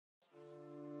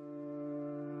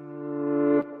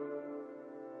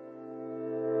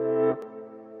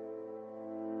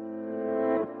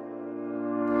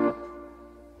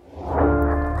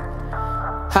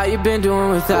How you been doing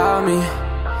without me?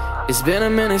 It's been a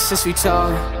minute since we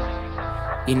talked.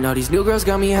 You know these new girls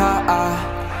got me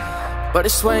high, but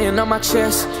it's weighing on my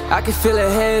chest. I can feel it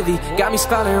heavy, got me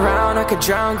spiraling around. I could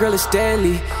drown, girl, it's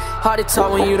deadly. Hard to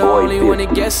talk when you the only one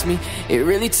that gets me. It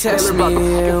really tests me,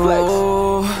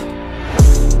 oh.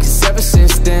 Cause ever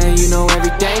since then, you know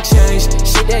everything changed.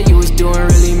 Shit that you was doing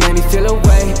really made me feel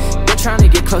away. Been trying to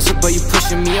get closer, but you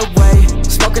pushing me away.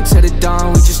 Smoking to the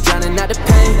dawn, we just drowning out the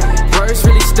pain. Words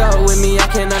really stuck with me, I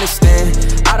can't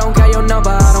understand. I don't got your number,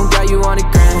 I don't got you on the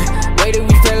gram. Way that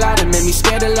we fell out, it made me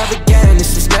scared to love again.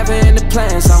 This was never in the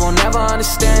plans, I won't never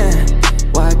understand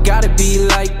why I gotta be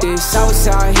like this. I was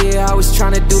out here, I was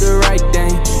trying to do the right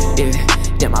thing, yeah.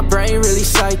 Damn, my brain really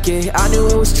psychic. I knew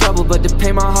it was trouble, but the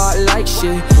pain my heart like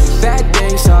shit. Bad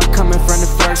days saw it coming from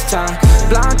the first time.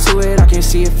 Blind to it, I can't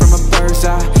see it from a bird's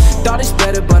eye. Thought it's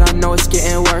better, but I know it's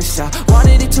getting worse. I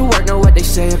wanted it to work, know what they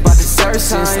say about the third time.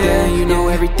 Since then, you know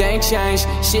everything changed.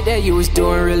 Shit that you was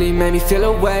doing really made me feel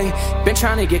away. Been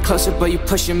trying to get closer, but you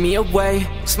pushing me away.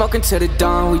 Smoking to the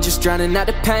dawn, we just drowning out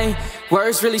the pain.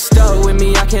 Words really stuck with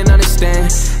me, I can't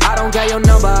understand. I don't got your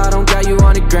number, I don't got you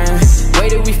on the gram. Way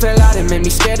that we fell out, it made me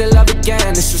scared to love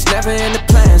again. This was never in the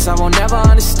plans, I won't never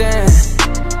understand.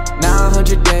 Now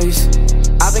 100 days,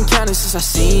 I've been counting since I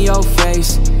seen your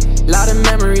face. Lot of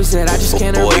memories that I just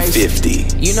can't erase.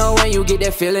 50. You know when you get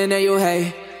that feeling that you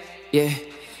hate, yeah.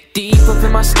 Deep up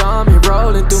in my stomach,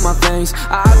 rolling through my veins.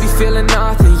 I be feeling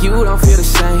nothing, you don't feel the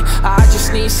same. I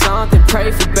just need something, pray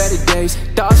for better days.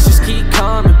 Thoughts just keep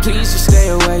coming, please just stay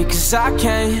away. Cause I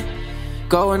can't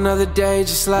go another day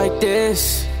just like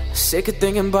this. Sick of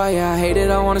thinking about you, I hate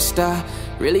it, I wanna stop.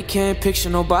 Really can't picture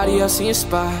nobody else in your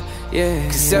spot, yeah.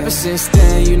 Cause ever since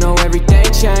then, you know everything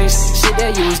changed. Shit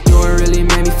that you was doing really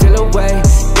made me feel away.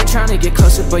 Been trying to get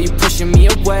closer, but you pushing me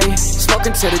away.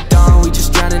 Smoking to the dawn, we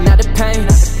just drowning out the pain.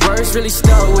 Words really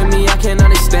stuck with me, I can't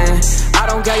understand. I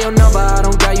don't got your number, I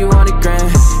don't got you on the gram.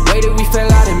 Way that we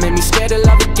fell out, it made me scared to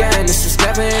love again. This was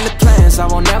never in the plans, I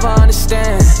won't never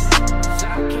understand. Cause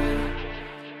I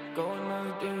can't go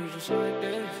another day just like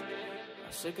this.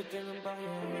 I'm sick of thinking about you,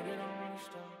 I don't wanna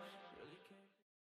stop.